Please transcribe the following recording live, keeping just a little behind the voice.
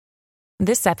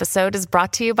This episode is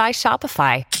brought to you by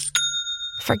Shopify.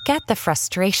 Forget the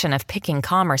frustration of picking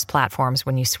commerce platforms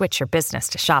when you switch your business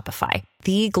to Shopify,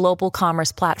 the global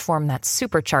commerce platform that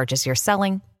supercharges your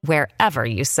selling wherever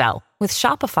you sell. With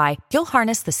Shopify, you'll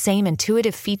harness the same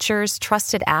intuitive features,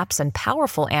 trusted apps, and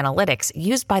powerful analytics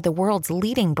used by the world's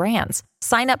leading brands.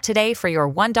 Sign up today for your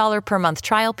 $1 per month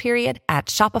trial period at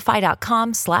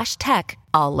shopify.com/tech,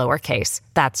 all lowercase.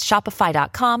 That's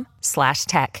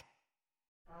shopify.com/tech.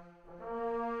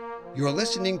 You're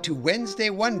listening to Wednesday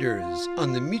Wonders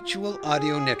on the Mutual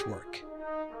Audio Network.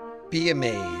 Be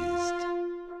amazed.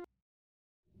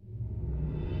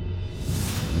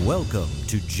 Welcome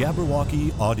to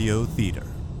Jabberwocky Audio Theater.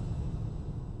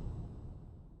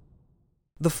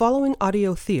 The following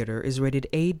audio theater is rated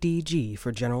ADG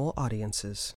for general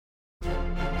audiences.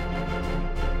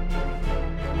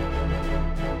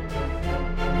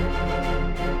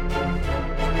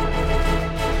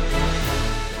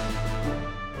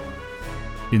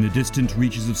 In the distant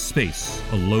reaches of space,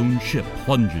 a lone ship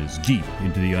plunges deep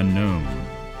into the unknown.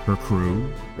 Her crew?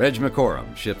 Reg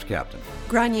McCorum, ship's captain.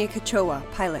 Granye Kachowa,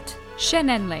 pilot. Shen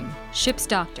Enling, ship's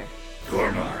doctor.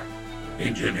 Tormar,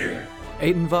 engineer.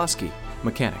 Aiden Vosky,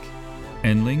 mechanic.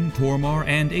 Enling, Tormar,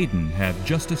 and Aiden have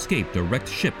just escaped a wrecked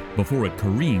ship before it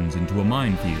careens into a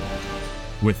minefield.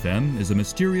 With them is a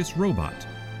mysterious robot.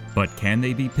 But can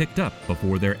they be picked up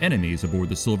before their enemies aboard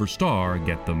the Silver Star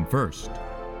get them first?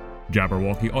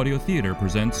 Jabberwocky Audio Theater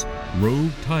presents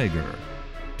Rogue Tiger.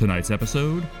 Tonight's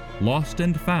episode, Lost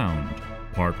and Found,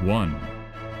 Part 1.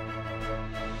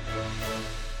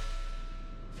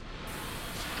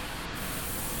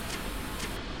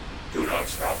 Do not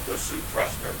stop the suit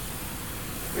thruster.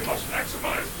 We must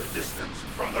maximize the distance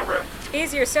from the wreck.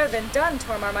 Easier said than done,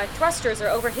 Tormar. My thrusters are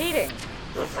overheating.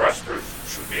 The thrusters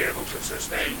should be able to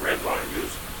sustain redline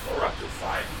use for up to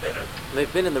 5 minutes.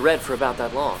 They've been in the red for about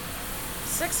that long.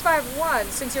 651,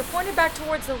 since you're pointed back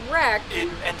towards the wreck... In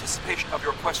anticipation of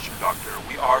your question, Doctor,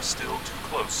 we are still too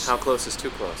close. How close is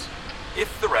too close?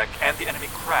 If the wreck and the enemy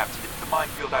craft hit the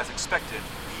minefield as expected,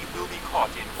 we will be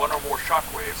caught in one or more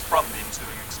shockwaves from the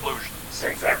ensuing explosions.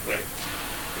 Exactly.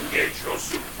 Engage your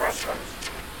suit thrusters.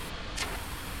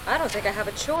 I don't think I have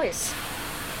a choice.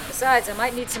 Besides, I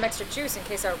might need some extra juice in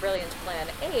case our brilliant Plan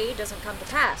A doesn't come to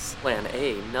pass. Plan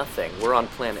A, nothing. We're on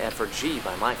Plan F or G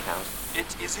by my count.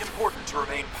 It is important to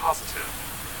remain positive.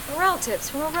 Morale tips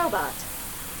from a robot.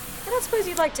 I don't suppose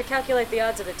you'd like to calculate the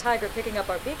odds of the Tiger picking up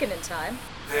our beacon in time.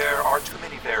 There are too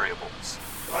many variables.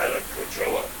 Pilot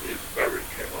Kachowa is very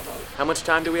capable. How much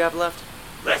time do we have left?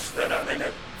 Less than a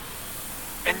minute.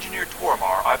 Engineer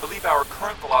Tormar, I believe our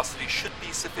current velocity should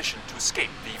be sufficient to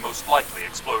escape the most likely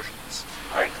explosions.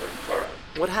 I concur.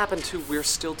 What happened to we're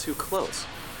still too close?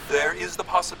 There is the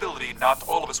possibility not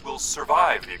all of us will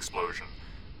survive the explosion.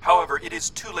 However, it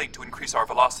is too late to increase our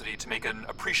velocity to make an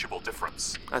appreciable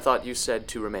difference. I thought you said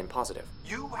to remain positive.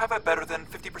 You have a better than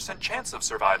 50% chance of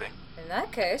surviving. In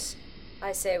that case,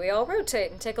 I say we all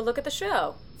rotate and take a look at the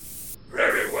show.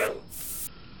 Very well.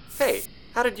 Hey,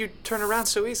 how did you turn around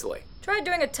so easily? Try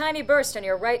doing a tiny burst on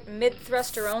your right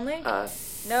mid-thruster only.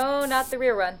 No, not the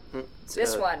rear one.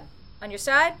 This one. On your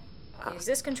side. Use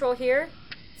this control here.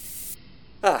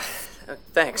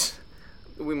 Thanks.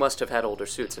 We must have had older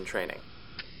suits in training.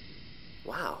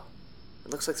 Wow.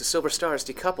 It looks like the Silver Star is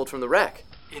decoupled from the wreck.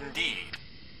 Indeed.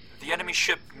 The enemy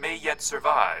ship may yet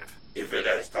survive. If it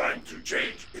has time to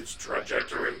change its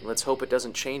trajectory. Let's hope it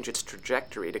doesn't change its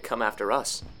trajectory to come after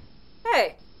us.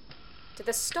 Hey, did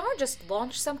the Star just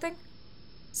launch something?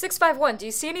 651, do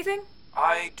you see anything?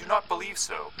 I do not believe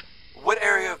so. What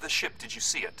area of the ship did you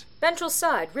see it? Ventral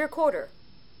side, rear quarter.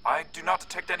 I do not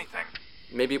detect anything.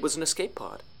 Maybe it was an escape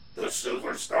pod. The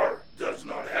Silver Star does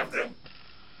not have them.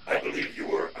 I believe you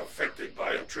were affected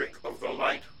by a trick of the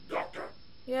light, Doctor.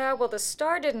 Yeah, well, the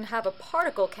Star didn't have a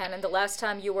particle cannon the last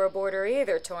time you were aboard her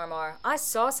either, Tormar. I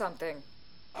saw something.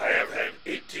 I have had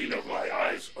 18 of my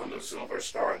eyes on the Silver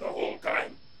Star the whole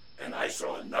time, and I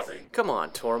saw nothing. Come on,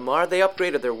 Tormar. They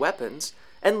upgraded their weapons.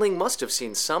 Enling must have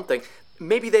seen something.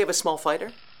 Maybe they have a small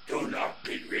fighter? Do not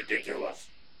be ridiculous.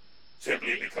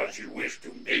 Simply because you wish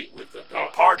to mate with the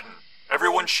Doctor. Pardon.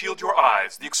 Everyone shield your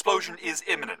eyes. The explosion is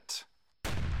imminent.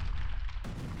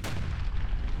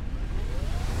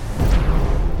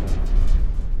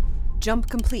 Jump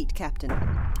complete, Captain.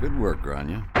 Good work,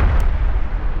 Grania.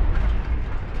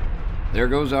 There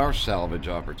goes our salvage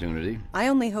opportunity. I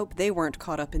only hope they weren't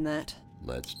caught up in that.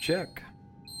 Let's check.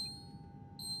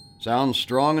 Sounds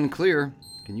strong and clear.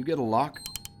 Can you get a lock?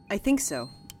 I think so.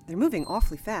 They're moving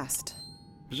awfully fast.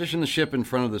 Position the ship in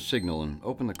front of the signal and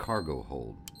open the cargo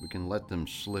hold. We can let them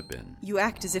slip in. You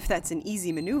act as if that's an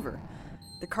easy maneuver.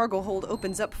 The cargo hold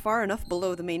opens up far enough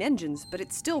below the main engines, but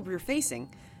it's still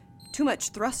rear-facing. Too much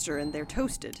thruster and they're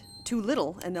toasted. Too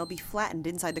little and they'll be flattened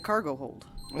inside the cargo hold.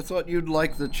 I thought you'd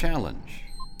like the challenge.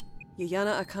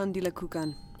 Yayana akan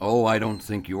dilakukan. Oh, I don't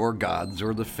think your gods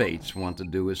or the fates want to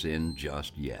do us in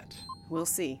just yet. We'll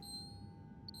see.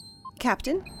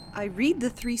 Captain, I read the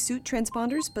 3 suit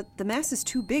transponders, but the mass is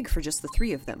too big for just the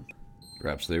 3 of them.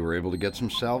 Perhaps they were able to get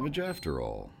some salvage after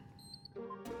all.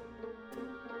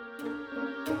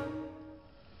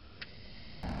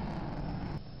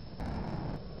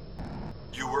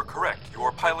 You were correct.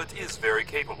 Your pilot is very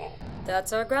capable.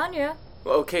 That's our Grania.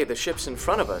 Okay, the ship's in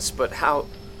front of us, but how...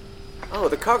 Oh,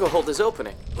 the cargo hold is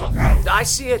opening. Look out! I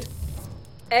see it!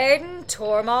 Aiden,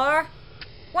 Tormar.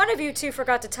 One of you two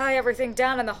forgot to tie everything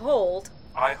down in the hold.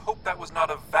 I hope that was not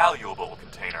a valuable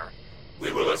container.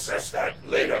 We will assess that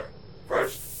later.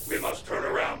 First, we must turn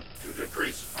around to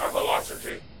decrease our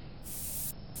velocity.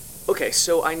 Okay,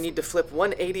 so I need to flip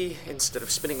 180 instead of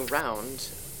spinning around.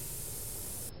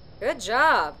 Good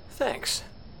job. Thanks.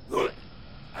 Good.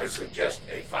 I suggest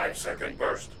a 5-second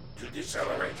burst to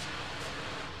decelerate.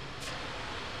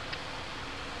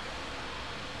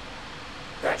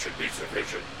 That should be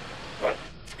sufficient, but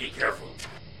be careful.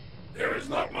 There is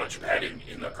not much padding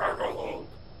in the cargo hold.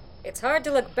 It's hard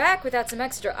to look back without some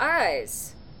extra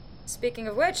eyes. Speaking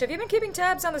of which, have you been keeping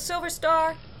tabs on the Silver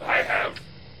Star? I have,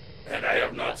 and I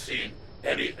have not seen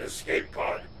any escape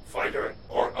pod, fighter,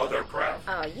 or other craft.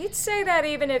 Oh, you'd say that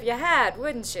even if you had,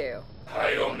 wouldn't you?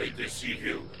 I only deceive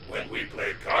you when we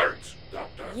play cards,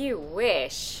 Doctor. You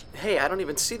wish. Hey, I don't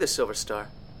even see the Silver Star.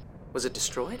 Was it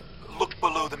destroyed? Look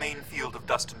below the main field of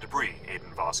dust and debris,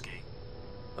 Aiden Vosky.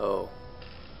 Oh.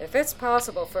 If it's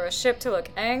possible for a ship to look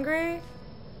angry...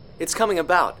 It's coming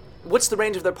about. What's the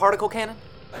range of their particle cannon?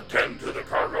 Attend to the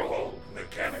cargo hold,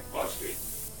 Mechanic Vosky.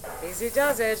 Easy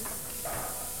does it.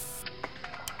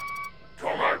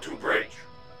 Tormar to bridge.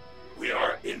 We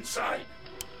are inside.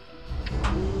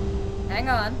 Hang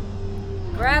on.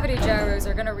 Gravity gyros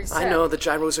are gonna reset. I know, the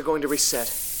gyros are going to reset.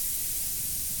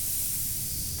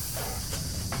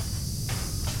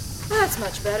 That's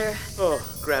much better. Oh,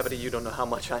 Gravity, you don't know how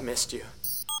much I missed you.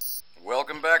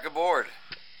 Welcome back aboard.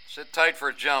 Sit tight for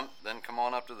a jump, then come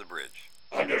on up to the bridge.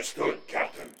 Understood,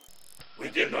 Captain. We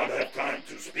did not have time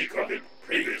to speak of it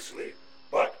previously,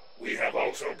 but we have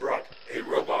also brought a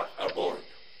robot aboard.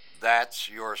 That's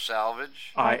your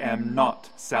salvage? I am not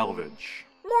salvage.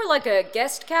 More like a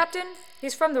guest captain.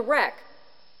 He's from the wreck.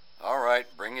 All right,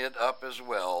 bring it up as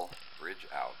well. Bridge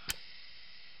out.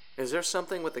 Is there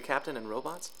something with the captain and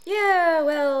robots? Yeah,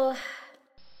 well...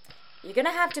 You're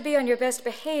gonna have to be on your best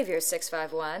behavior,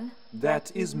 651.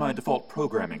 That is my default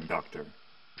programming, Doctor.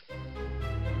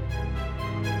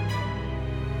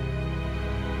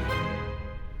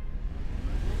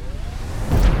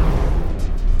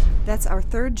 That's our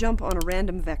 3rd jump on a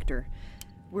random vector.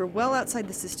 We're well outside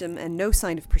the system and no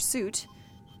sign of pursuit.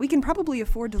 We can probably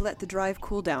afford to let the drive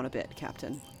cool down a bit,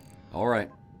 Captain. All right,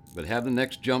 but have the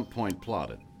next jump point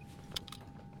plotted.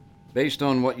 Based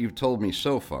on what you've told me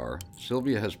so far,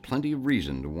 Sylvia has plenty of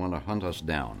reason to want to hunt us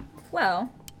down. Well,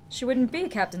 she wouldn't be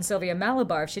Captain Sylvia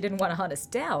Malabar if she didn't want to hunt us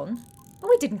down. Well,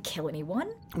 we didn't kill anyone.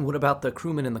 What about the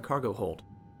crewmen in the cargo hold?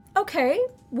 Okay,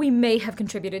 we may have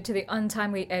contributed to the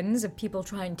untimely ends of people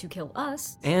trying to kill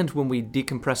us. And when we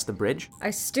decompressed the bridge?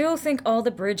 I still think all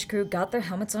the bridge crew got their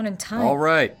helmets on in time. All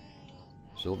right.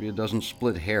 Sylvia doesn't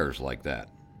split hairs like that.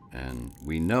 And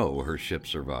we know her ship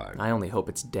survived. I only hope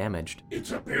it's damaged.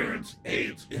 Its appearance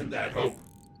aids in that hope,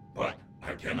 but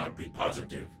I cannot be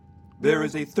positive. There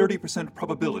is a 30%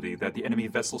 probability that the enemy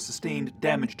vessel sustained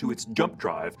damage to its jump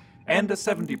drive, and a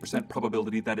 70%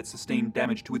 probability that it sustained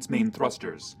damage to its main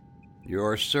thrusters.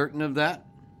 You're certain of that?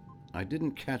 I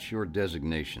didn't catch your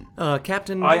designation.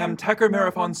 Captain... I am Tacker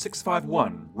Marathon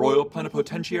 651, Royal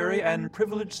Plenipotentiary and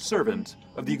Privileged Servant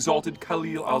of the Exalted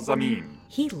Khalil Al-Zamin.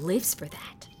 He lives for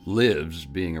that. Lives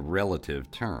being a relative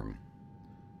term.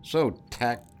 So,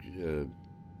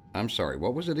 I'm sorry,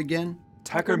 what was it again?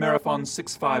 Tacker Marathon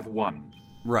 651.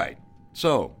 Right.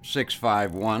 So,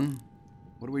 651,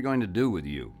 what are we going to do with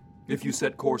you? If you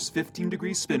set course 15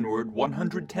 degrees spinward,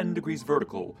 110 degrees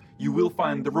vertical, you will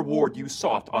find the reward you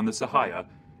sought on the Sahaya,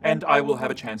 and I will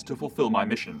have a chance to fulfill my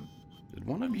mission. Did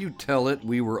one of you tell it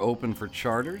we were open for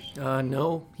charters?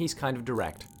 No, he's kind of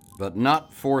direct. But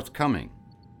not forthcoming.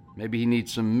 Maybe he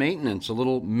needs some maintenance, a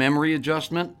little memory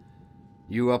adjustment?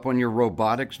 You up on your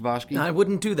robotics, Vosky? I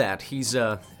wouldn't do that. He's,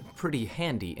 pretty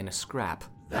handy in a scrap.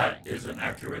 That is an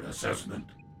accurate assessment.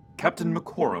 Captain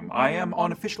McCorum, I am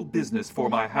on official business for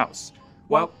my house.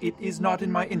 While it is not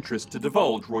in my interest to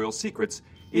divulge royal secrets,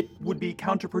 it would be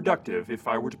counterproductive if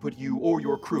I were to put you or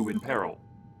your crew in peril.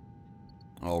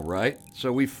 All right,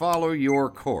 so we follow your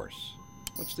course.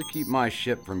 What's to keep my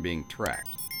ship from being tracked?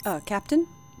 Captain?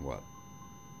 What?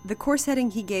 The course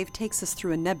heading he gave takes us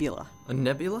through a nebula. A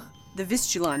nebula? The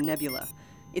Vistulon Nebula.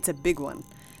 It's a big one.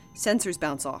 Sensors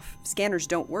bounce off. Scanners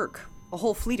don't work. A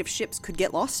whole fleet of ships could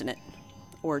get lost in it.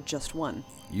 Or just one.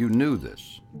 You knew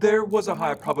this. There was a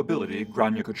high probability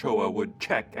Grania Kachoa would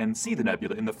check and see the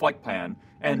nebula in the flight plan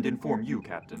and inform you,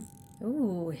 Captain.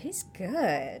 Ooh, he's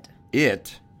good.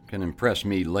 It can impress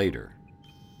me later.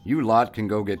 You lot can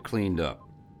go get cleaned up.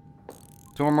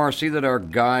 Tormar, see that our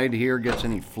guide here gets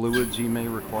any fluids he may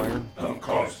require? Of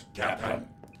course, Captain.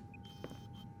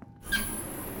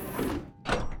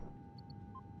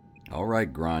 All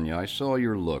right, Grania, I saw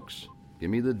your looks. Give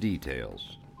me the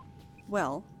details.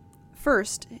 Well,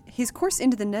 first, his course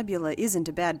into the nebula isn't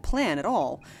a bad plan at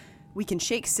all. We can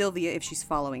shake Sylvia if she's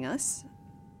following us.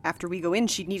 After we go in,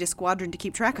 she'd need a squadron to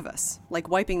keep track of us, like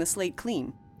wiping the slate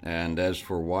clean. And as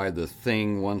for why the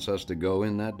Thing wants us to go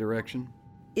in that direction?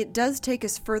 It does take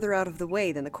us further out of the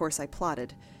way than the course I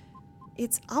plotted.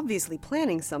 It's obviously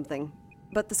planning something,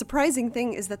 but the surprising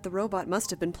thing is that the robot must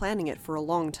have been planning it for a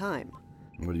long time.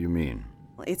 What do you mean?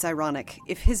 It's ironic.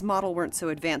 If his model weren't so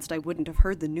advanced, I wouldn't have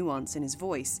heard the nuance in his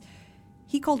voice.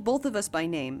 He called both of us by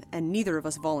name, and neither of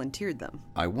us volunteered them.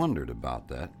 I wondered about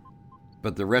that.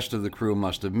 But the rest of the crew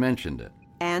must have mentioned it.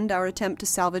 And our attempt to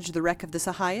salvage the wreck of the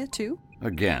Sahaya, too?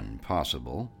 Again,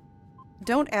 possible.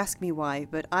 Don't ask me why,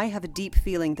 but I have a deep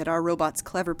feeling that our robot's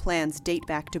clever plans date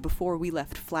back to before we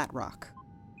left Flat Rock.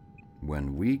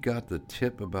 When we got the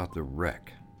tip about the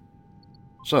wreck.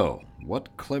 So,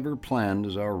 what clever plan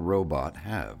does our robot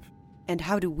have? And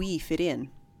how do we fit in?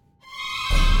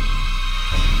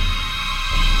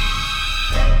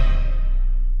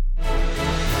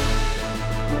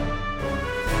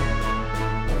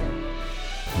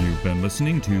 You've been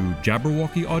listening to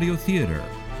Jabberwocky Audio Theater.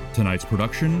 Tonight's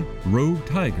production, Rogue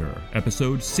Tiger,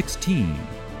 Episode 16,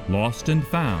 Lost and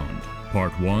Found,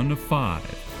 Part 1 of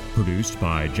 5. Produced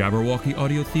by Jabberwocky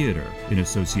Audio Theater in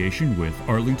association with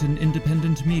Arlington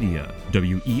Independent Media,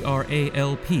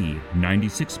 WERALP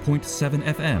 96.7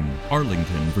 FM,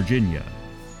 Arlington, Virginia.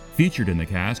 Featured in the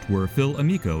cast were Phil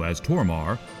Amico as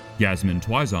Tormar, Yasmin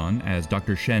Twizon as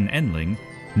Dr. Shen Enling,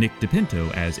 Nick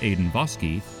DePinto as Aidan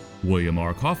Vosky, William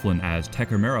R. Coughlin as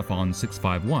Tecker Marathon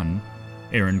 651,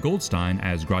 Aaron Goldstein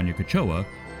as Grania Kachoa,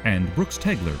 and Brooks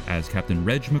Tegler as Captain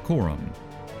Reg McCorum.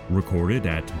 Recorded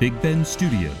at Big Ben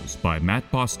Studios by Matt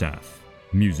Bostaff.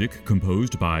 Music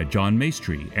composed by John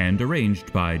Maestri and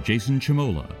arranged by Jason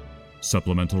Chimola.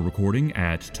 Supplemental recording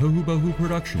at Tohu Bohu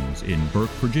Productions in Burke,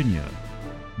 Virginia.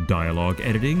 Dialogue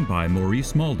editing by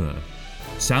Maurice Malda.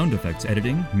 Sound effects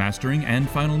editing, mastering, and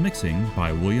final mixing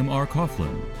by William R.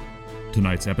 Coughlin.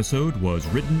 Tonight's episode was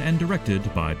written and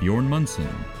directed by Bjorn Munson.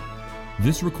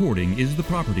 This recording is the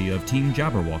property of Team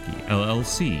Jabberwocky,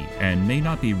 LLC, and may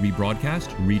not be rebroadcast,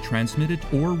 retransmitted,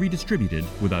 or redistributed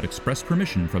without express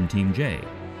permission from Team J.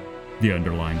 The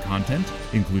underlying content,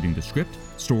 including the script,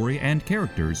 story, and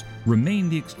characters, remain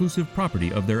the exclusive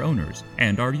property of their owners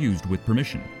and are used with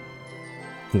permission.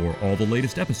 For all the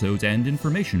latest episodes and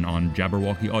information on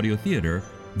Jabberwocky Audio Theater,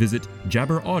 visit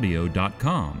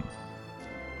jabberaudio.com.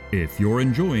 If you're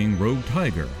enjoying Rogue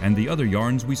Tiger and the other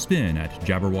yarns we spin at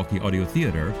Jabberwocky Audio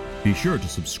Theater, be sure to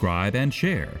subscribe and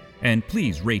share, and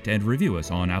please rate and review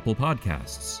us on Apple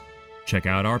Podcasts. Check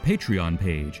out our Patreon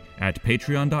page at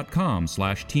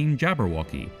patreon.com/Team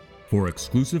Jabberwocky for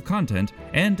exclusive content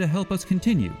and to help us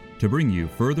continue to bring you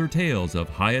further tales of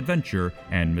high adventure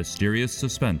and mysterious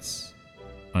suspense.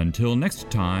 Until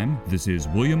next time, this is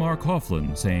William R.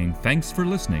 Coughlin saying thanks for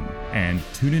listening, and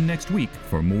tune in next week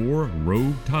for more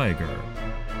Rogue Tiger.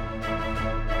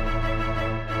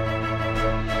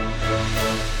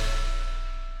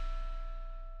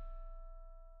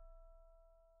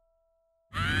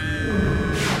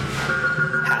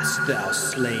 Hast thou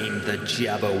slain the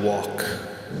Jabberwock?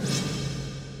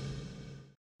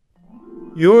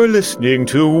 You're listening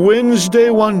to Wednesday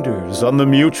Wonders on the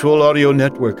Mutual Audio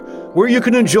Network, where you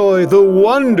can enjoy the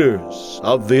wonders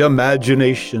of the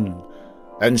imagination.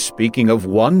 And speaking of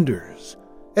wonders,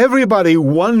 everybody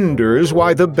wonders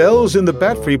why the Bells in the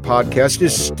Bat Free podcast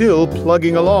is still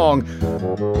plugging along.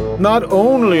 Not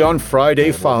only on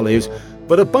Friday Follies,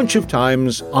 but a bunch of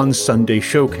times on Sunday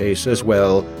Showcase as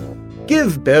well.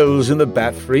 Give Bells in the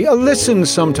Bat Free a listen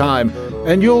sometime,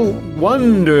 and you'll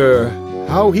wonder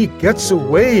how he gets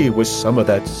away with some of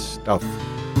that stuff.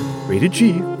 Rated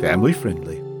G, family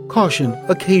friendly. Caution,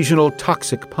 occasional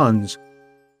toxic puns.